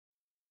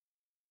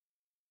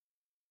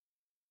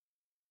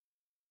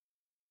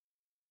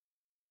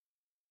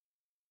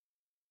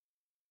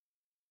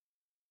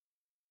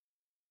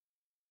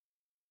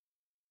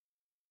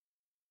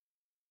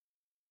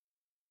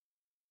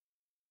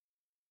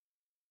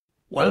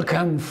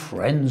Welcome,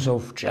 friends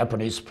of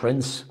Japanese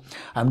prints.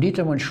 I'm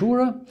Dieter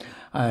Manschura.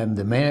 I'm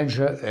the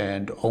manager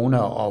and owner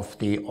of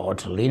the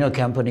Artelino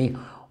company,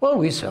 where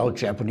we sell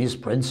Japanese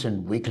prints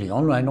in weekly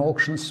online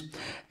auctions.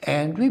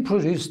 And we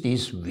produce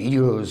these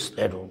videos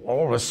that are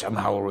always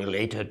somehow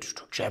related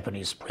to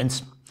Japanese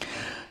prints.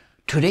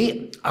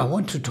 Today, I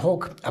want to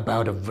talk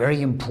about a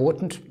very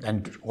important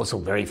and also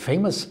very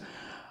famous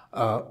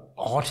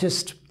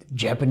artist,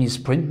 Japanese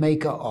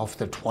printmaker of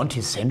the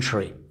 20th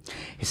century.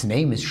 His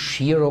name is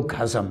Shiro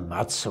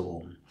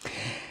Kasamatsu.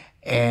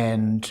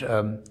 And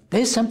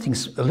there's something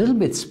a little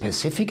bit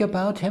specific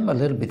about him, a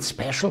little bit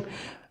special,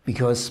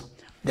 because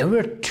there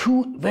were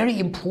two very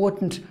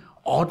important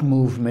art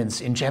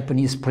movements in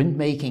Japanese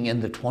printmaking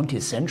in the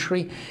 20th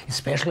century,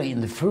 especially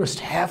in the first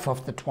half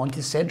of the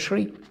 20th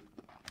century.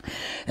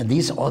 And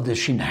these are the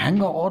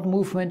Shinhanga art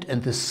movement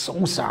and the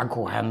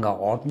Sosaku-hanga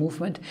art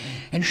movement.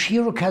 And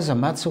Shiro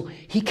Kasamatsu,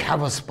 he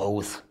covers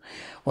both.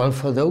 Well,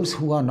 for those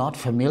who are not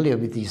familiar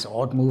with these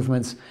art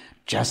movements,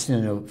 just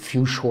in a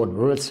few short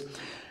words,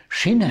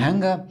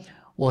 Shinhanga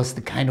was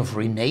the kind of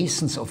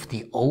renaissance of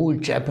the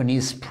old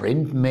Japanese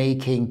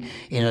printmaking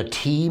in a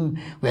team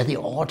where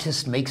the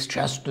artist makes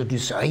just the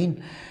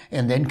design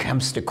and then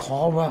comes the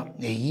carver,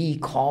 he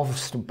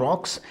carves the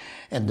blocks,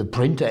 and the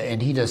printer,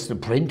 and he does the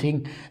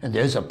printing, and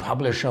there's a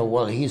publisher,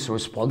 well, he's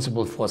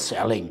responsible for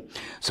selling.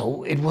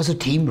 So it was a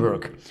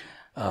teamwork.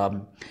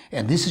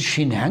 And this is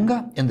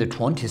Shinhanga in the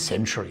 20th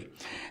century.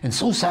 And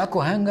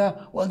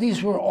Sosaku-hanga, well,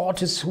 these were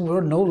artists who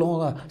were no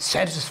longer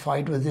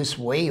satisfied with this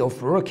way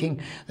of working.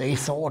 They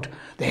thought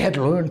they had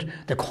learned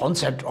the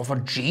concept of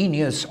a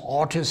genius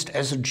artist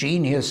as a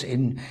genius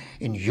in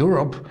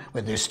Europe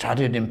when they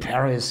studied in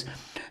Paris.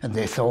 And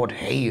they thought,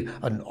 hey,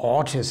 an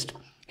artist,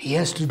 he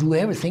has to do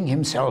everything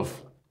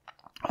himself.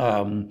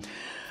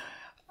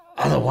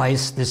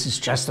 Otherwise, this is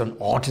just an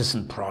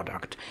artisan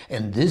product.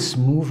 And this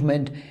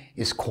movement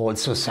is called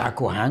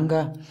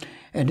Sosaku-hanga,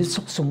 and it's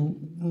also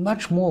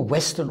much more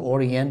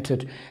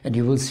Western-oriented, and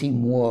you will see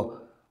more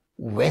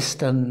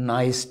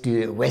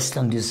westernized,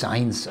 Western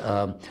designs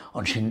on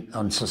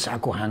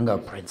Sosaku-hanga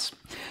prints.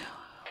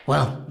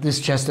 Well, this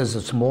just as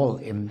a small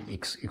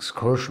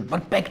excursion,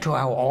 but back to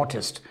our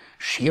artist,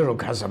 Shiro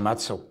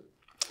Kasamatsu.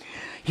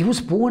 He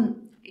was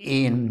born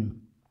in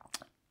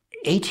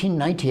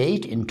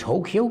 1898 in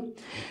Tokyo,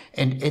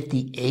 and at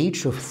the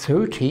age of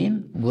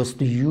 13 was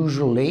the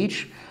usual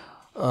age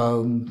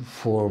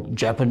for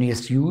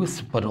Japanese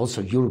youth, but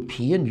also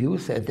European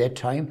youth at that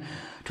time,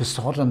 to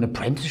start an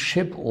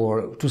apprenticeship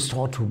or to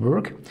start to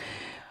work.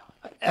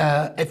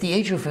 At the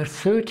age of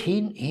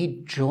 13,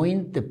 he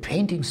joined the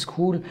painting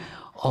school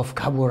of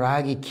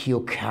Kaburagi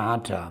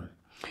Kiyokata.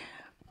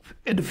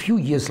 And a few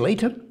years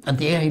later, and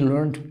there he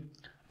learned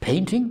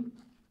painting,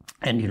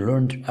 and he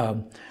learned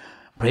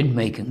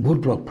printmaking,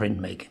 woodblock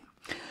printmaking.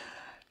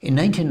 In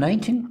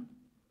 1919,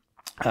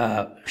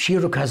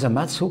 Shiro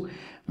Kasamatsu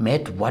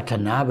met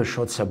Watanabe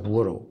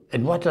Shotsaburo.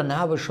 And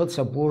Watanabe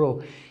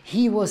Shotsaburo,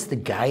 he was the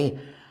guy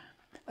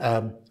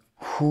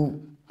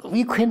who,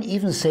 we can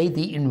even say,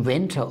 the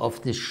inventor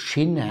of the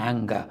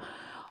Shinhanga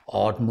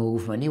art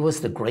movement. He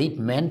was the great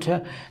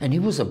mentor, and he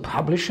was a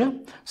publisher,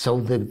 so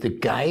the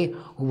guy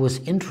who was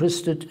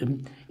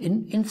interested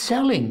in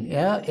selling,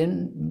 yeah,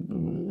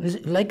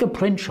 like a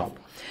print shop.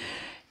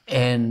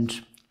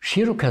 And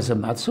Shiro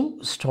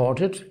Kasamatsu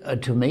started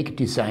to make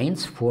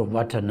designs for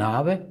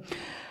Watanabe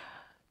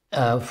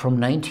from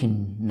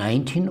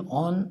 1919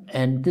 on,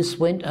 and this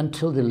went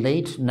until the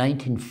late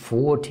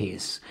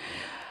 1940s.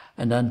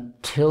 And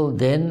until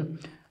then,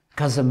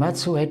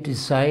 Kasamatsu had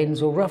designed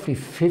so roughly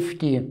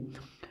 50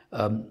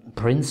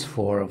 prints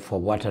for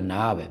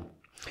Watanabe.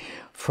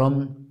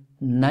 From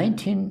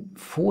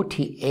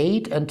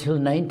 1948 until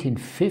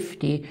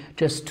 1950,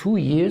 just 2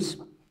 years,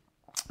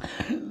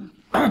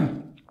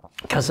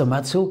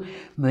 Kasamatsu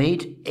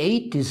made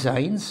 8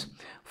 designs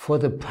for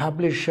the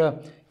publisher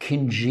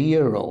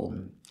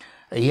Kinjiro.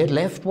 He had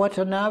left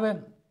Watanabe,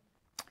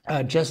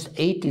 just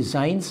 8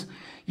 designs.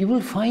 You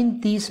will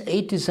find these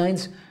 8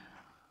 designs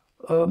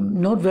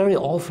not very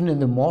often in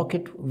the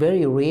market,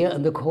 very rare,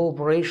 and the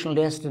cooperation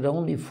lasted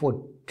only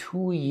for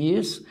 2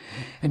 years.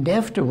 And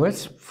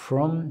afterwards,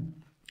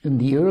 in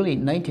the early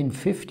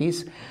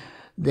 1950s,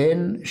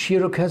 then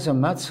Shiro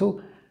Kasamatsu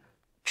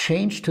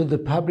changed to the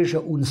publisher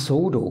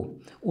Unsodo.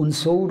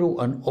 Unsodo,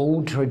 an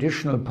old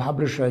traditional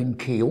publisher in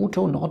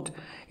Kyoto, not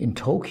in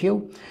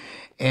Tokyo.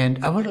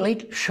 And I will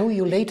show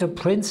you later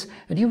prints,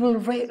 and you will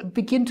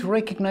begin to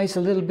recognize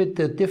a little bit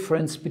the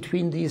difference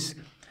between these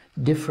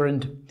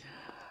different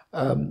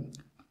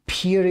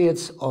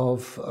periods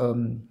of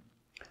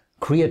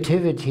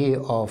creativity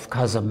of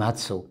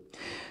Kasamatsu.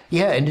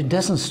 Yeah, and it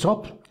doesn't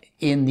stop.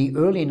 In the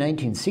early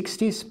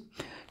 1960s,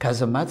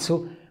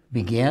 Kasamatsu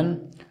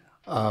began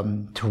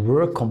to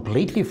work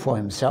completely for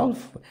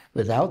himself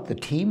without the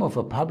team of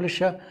a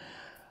publisher,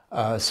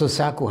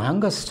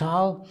 Sosaku-hanga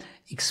style,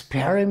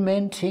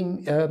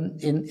 experimenting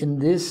in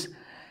this,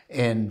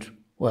 and,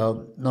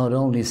 well, not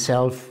only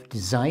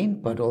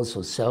self-designed but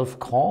also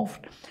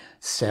self-carved,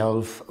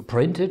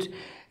 self-printed,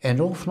 and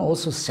often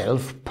also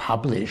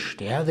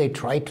self-published. Yeah, they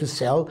try to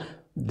sell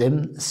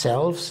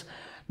themselves,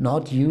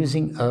 not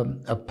using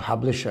a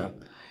publisher.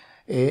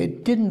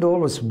 It didn't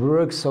always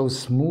work so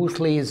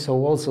smoothly,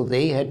 so also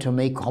they had to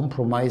make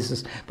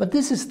compromises, but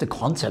this is the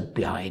concept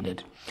behind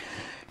it.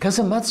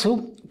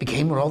 Kasamatsu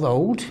became rather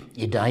old.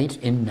 He died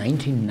in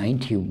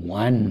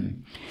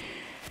 1991.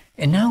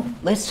 And now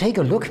let's take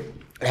a look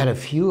at a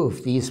few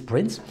of these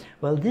prints.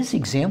 Well, this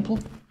example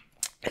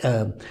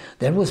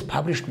that was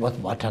published with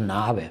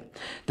Watanabe.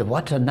 The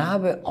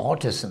Watanabe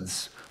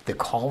artisans, the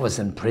carvers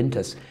and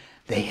printers,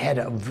 they had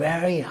a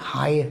very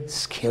high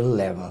skill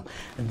level.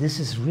 And this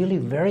is really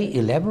very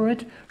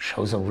elaborate,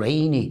 shows a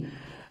rainy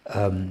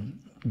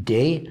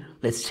day.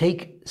 Let's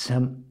take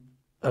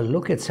a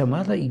look at some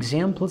other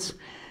examples.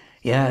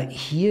 Yeah,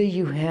 here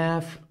you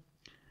have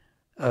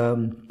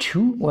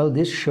two, well,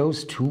 this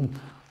shows two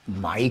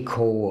Maiko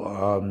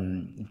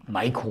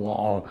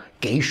or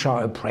geisha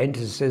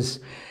apprentices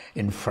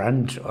in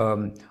front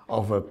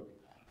of a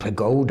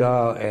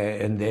pagoda,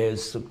 and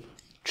there's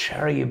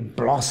cherry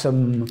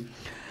blossom.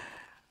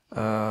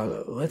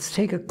 Let's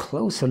take a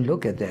closer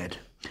look at that.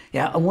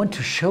 Yeah, I want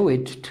to show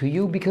it to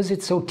you because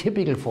it's so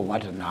typical for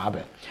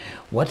Watanabe.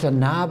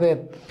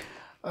 Watanabe,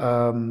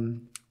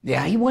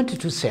 yeah, he wanted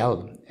to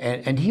sell,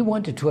 and he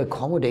wanted to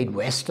accommodate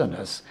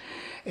Westerners.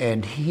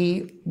 And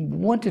he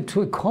wanted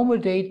to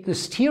accommodate the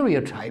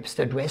stereotypes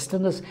that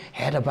Westerners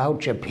had about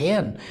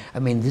Japan. I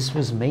mean, this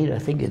was made, I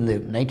think, in the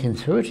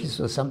 1930s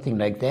or something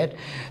like that.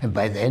 And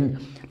by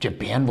then,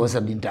 Japan was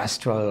an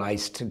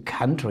industrialized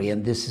country,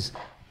 and this is,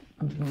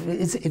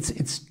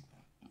 it's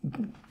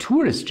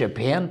tourist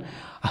Japan.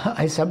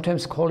 I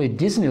sometimes call it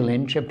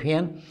Disneyland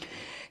Japan.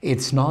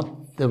 It's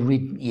not the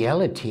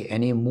reality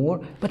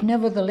anymore, but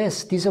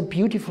nevertheless, these are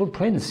beautiful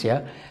prints,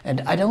 yeah? And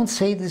I don't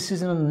say this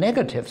is in a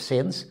negative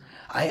sense.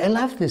 I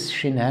love this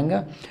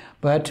shinhanga,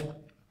 but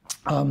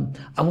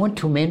I want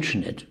to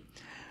mention it.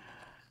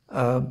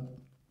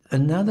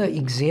 Another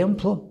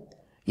example,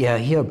 yeah,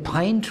 here,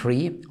 pine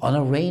tree on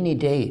a rainy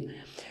day.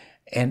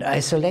 And I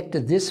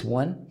selected this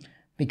one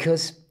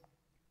because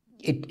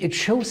it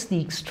shows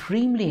the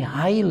extremely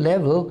high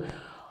level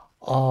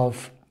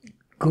of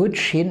good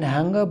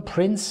shinhanga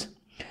prints.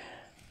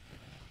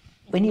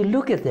 When you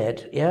look at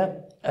that, yeah,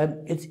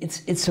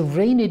 it's a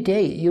rainy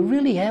day. You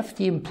really have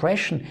the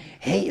impression,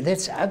 hey,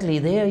 that's ugly.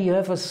 There you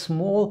have a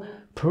small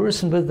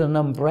person with an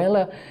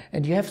umbrella,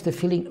 and you have the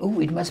feeling, oh,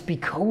 it must be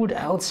cold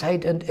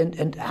outside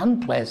and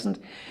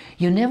unpleasant.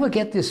 You never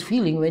get this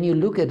feeling when you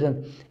look at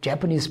a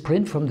Japanese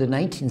print from the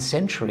 19th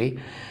century.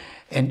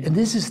 And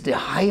this is the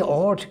high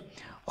art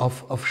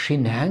of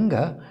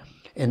shinhanga,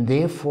 and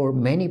therefore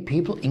many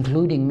people,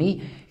 including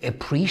me,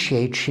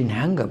 appreciate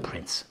shinhanga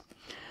prints.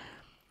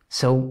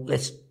 So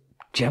let's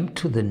jump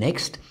to the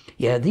next.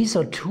 Yeah, these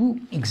are two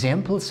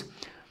examples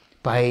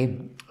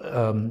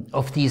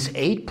of these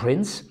 8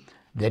 prints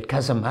that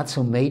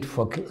Kasamatsu made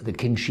for the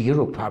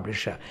Kinshiro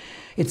publisher.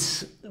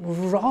 It's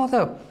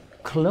rather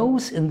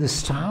close in the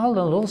style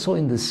and also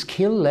in the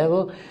skill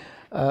level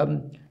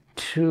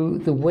to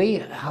the way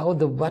how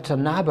the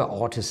Watanabe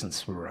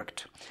artisans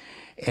worked.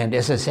 And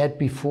as I said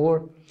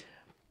before,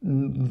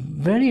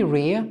 very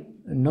rare,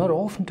 not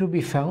often to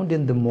be found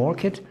in the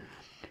market,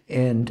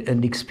 and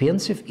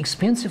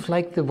expensive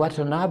like the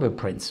Watanabe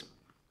prints,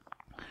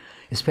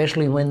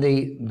 especially when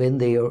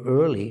they are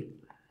early.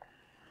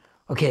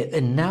 Okay,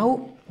 and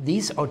now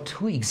these are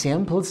 2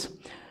 examples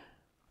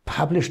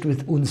published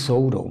with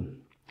Unsodo.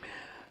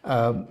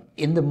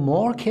 In the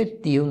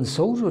market, the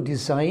Unsodo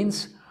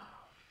designs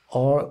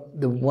are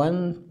the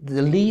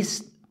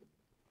least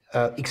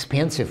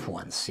expensive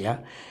ones, yeah,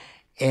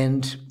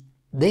 and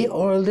they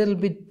are a little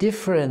bit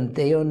different.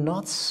 They are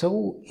not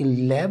so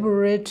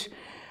elaborate.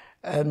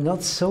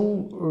 Not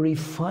so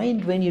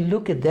refined. When you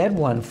look at that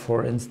one,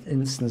 for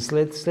instance,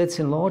 let's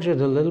enlarge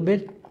it a little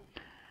bit.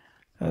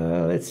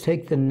 Let's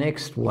take the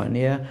next one.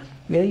 Yeah,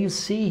 where you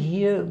see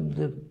here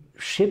the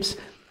ships,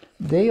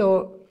 they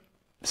are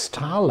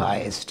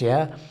stylized.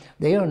 Yeah,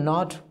 they are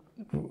not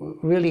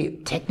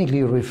really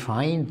technically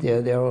refined.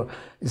 There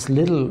is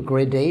little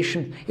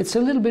gradation. It's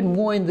a little bit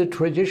more in the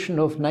tradition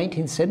of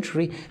 19th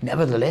century.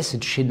 Nevertheless,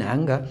 it's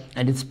shinhanga,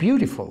 and it's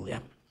beautiful.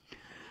 Yeah.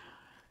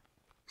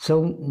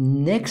 So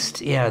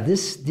next, yeah,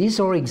 these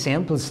are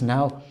examples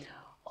now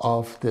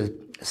of the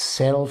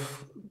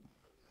self-carved,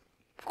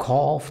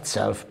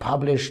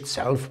 self-published,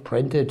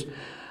 self-printed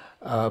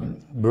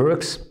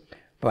works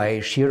by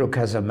Shiro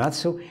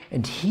Kasamatsu.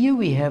 And here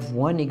we have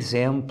one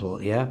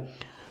example, yeah.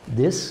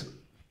 This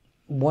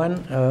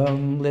one,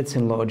 let's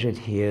enlarge it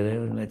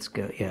here. Let's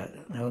go, yeah,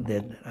 no,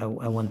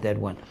 I want that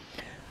one.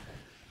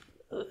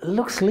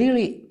 Looks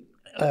really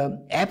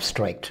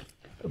abstract.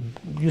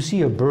 You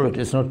see a bird,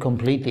 it's not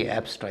completely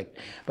abstract,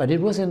 but it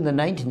was in the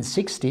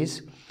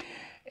 1960s,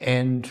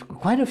 and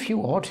quite a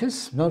few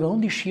artists, not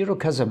only Shiro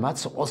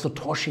Kasamatsu, also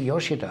Toshi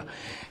Yoshida,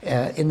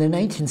 in the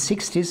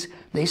 1960s,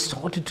 they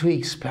started to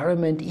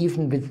experiment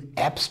even with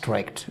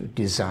abstract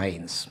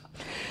designs.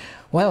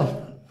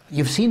 Well,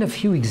 you've seen a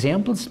few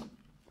examples.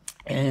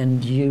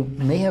 And you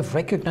may have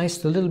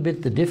recognized a little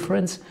bit the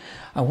difference.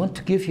 I want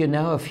to give you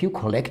now a few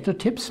collector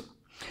tips.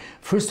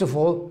 First of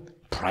all,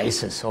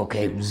 prices.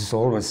 Okay, this is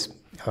always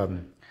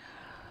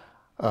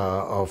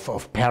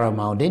of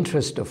paramount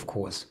interest, of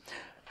course.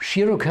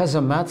 Shiro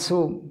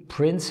Kasamatsu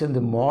prints in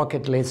the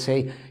market, let's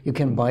say, you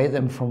can buy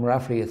them from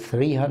roughly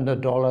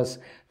 $300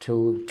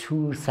 to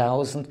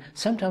 $2,000,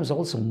 sometimes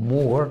also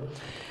more.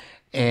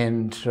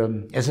 And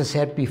as I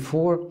said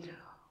before,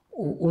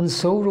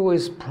 Unsoro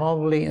is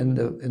probably in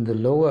the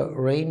lower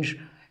range,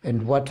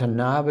 and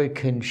Watanabe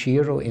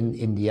Kenshiro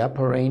in the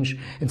upper range,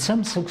 and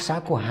some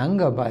Sosaku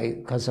Hanga by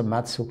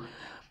Kasamatsu.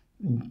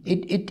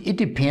 It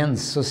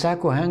depends.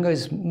 Sosaku Hanga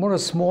is more a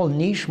small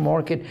niche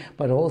market,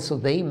 but also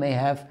they may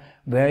have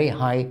very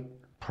high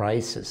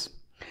prices.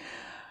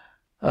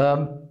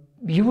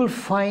 You will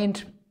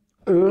find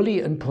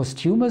early and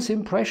posthumous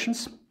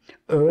impressions.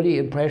 Early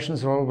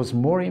impressions are always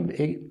more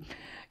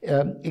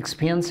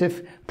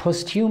expensive.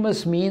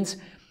 Posthumous means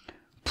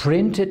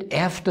printed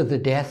after the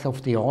death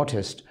of the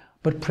artist,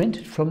 but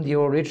printed from the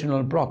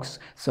original blocks.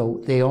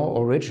 So they are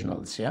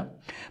originals, yeah?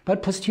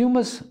 But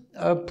posthumous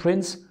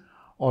prints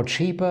are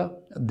cheaper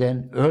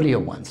than earlier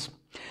ones.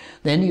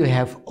 Then you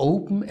have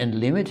open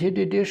and limited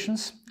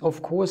editions,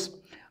 of course.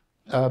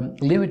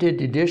 Limited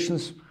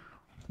editions,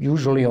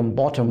 usually on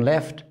bottom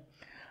left,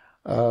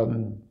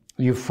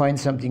 you find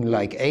something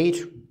like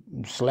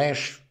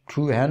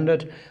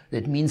 8/200.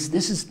 That means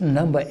this is the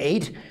number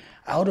 8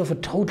 out of a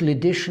total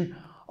edition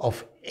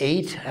of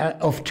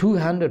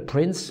 200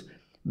 prints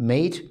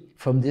made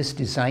from this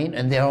design,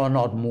 and there are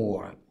not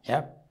more.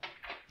 Yeah.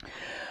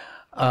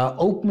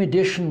 Open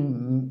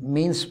edition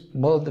means,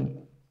 well, the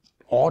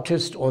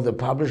artist or the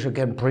publisher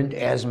can print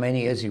as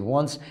many as he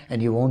wants,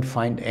 and you won't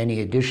find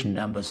any edition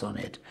numbers on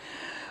it.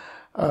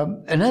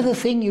 Another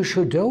thing you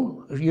should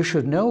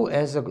know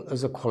as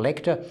a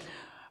collector,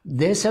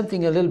 there's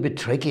something a little bit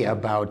tricky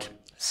about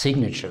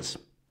signatures.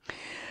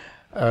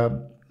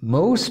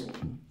 Most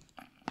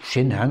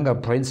Shin-Hanga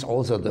prints,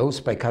 also those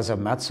by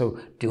Kasamatsu,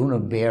 do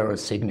not bear a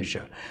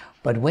signature.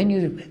 But when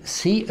you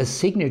see a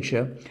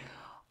signature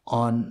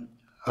on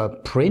a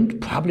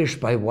print published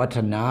by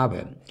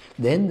Watanabe,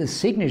 then the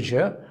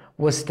signature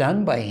was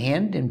done by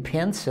hand in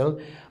pencil,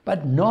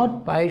 but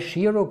not by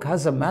Shiro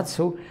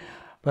Kasamatsu,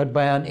 but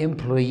by an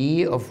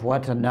employee of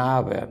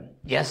Watanabe.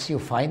 Yes, you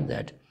find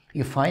that.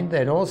 You find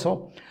that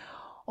also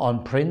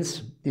on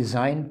prints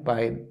designed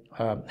by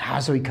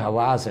Hasui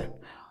Kawase.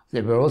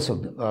 They were also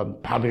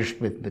published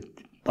with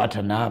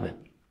Watanabe.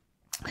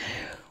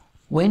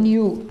 When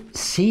you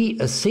see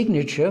a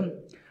signature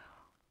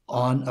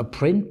on a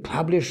print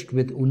published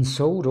with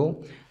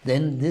Unsoro,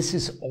 then this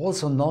is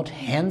also not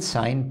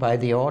hand-signed by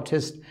the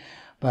artist,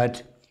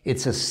 but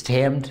it's a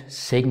stamped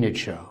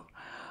signature.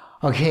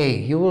 Okay,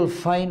 you will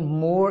find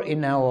more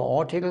in our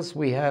articles.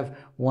 We have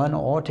one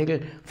article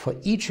for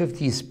each of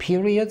these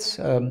periods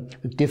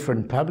with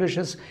different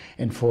publishers,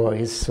 and for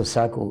his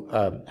Sosaku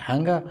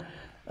Hanga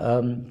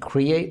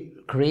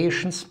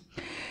creations.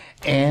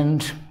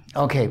 And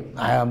okay,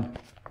 I am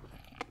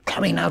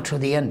coming now to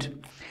the end.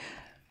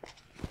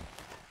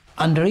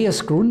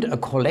 Andreas Grund, a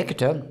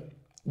collector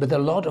with a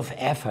lot of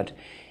effort,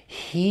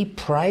 he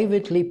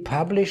privately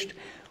published,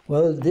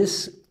 well,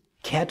 this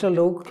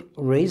catalog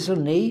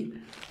raisonné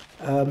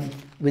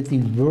with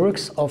the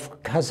works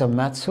of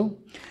Kasamatsu.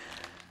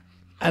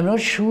 I'm not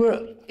sure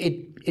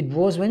it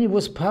was, when it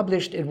was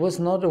published, it was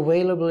not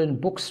available in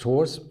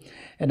bookstores,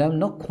 and I'm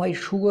not quite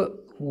sure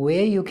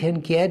where you can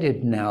get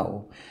it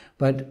now.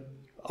 But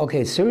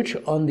okay, search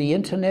on the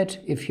internet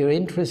if you're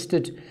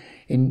interested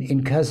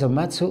in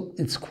Kasamatsu.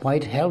 It's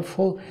quite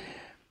helpful.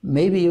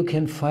 Maybe you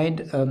can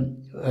find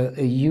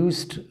a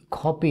used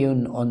copy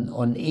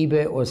on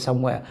eBay or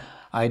somewhere.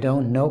 I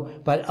don't know.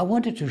 But I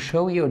wanted to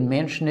show you and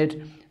mention it.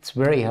 It's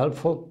very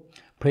helpful.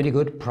 Pretty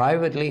good.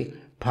 Privately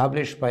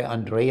published by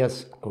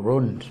Andreas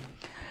Grund.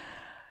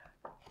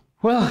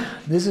 Well,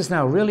 this is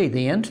now really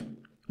the end.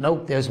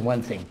 No, there's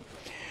one thing.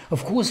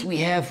 Of course, we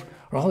have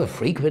rather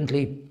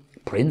frequently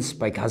prints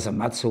by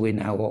Kasamatsu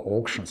in our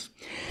auctions.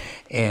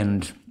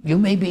 And you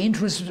may be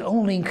interested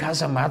only in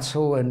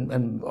Kasamatsu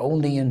and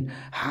only in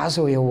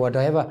Hasui or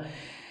whatever.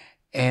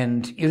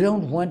 And you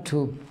don't want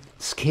to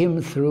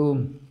skim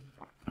through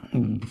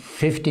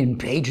 15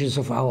 pages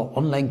of our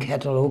online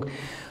catalog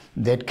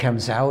that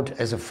comes out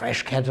as a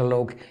fresh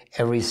catalog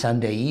every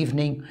Sunday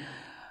evening.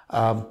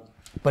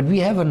 But we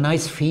have a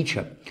nice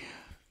feature.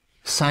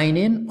 Sign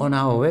in on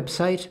our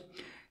website,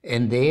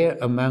 and there,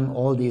 among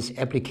all these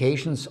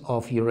applications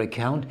of your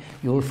account,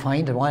 you'll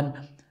find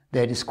one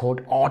that is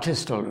called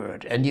Artist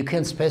Alert. And you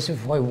can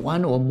specify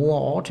one or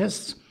more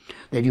artists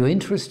that you're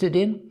interested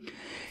in.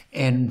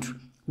 And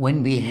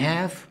when we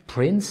have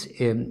prints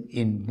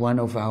in one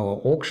of our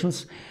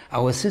auctions,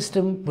 our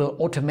system will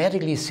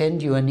automatically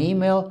send you an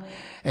email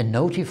and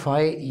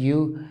notify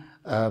you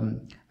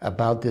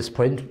about this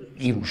print,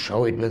 even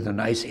show it with a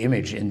nice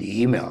image in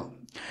the email.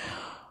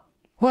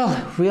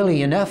 Well,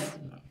 really enough.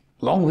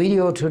 Long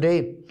video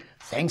today.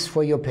 Thanks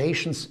for your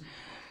patience,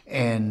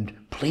 and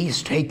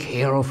Please take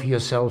care of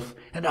yourself,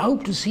 and I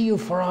hope to see you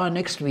for our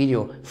next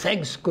video.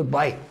 Thanks,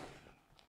 goodbye.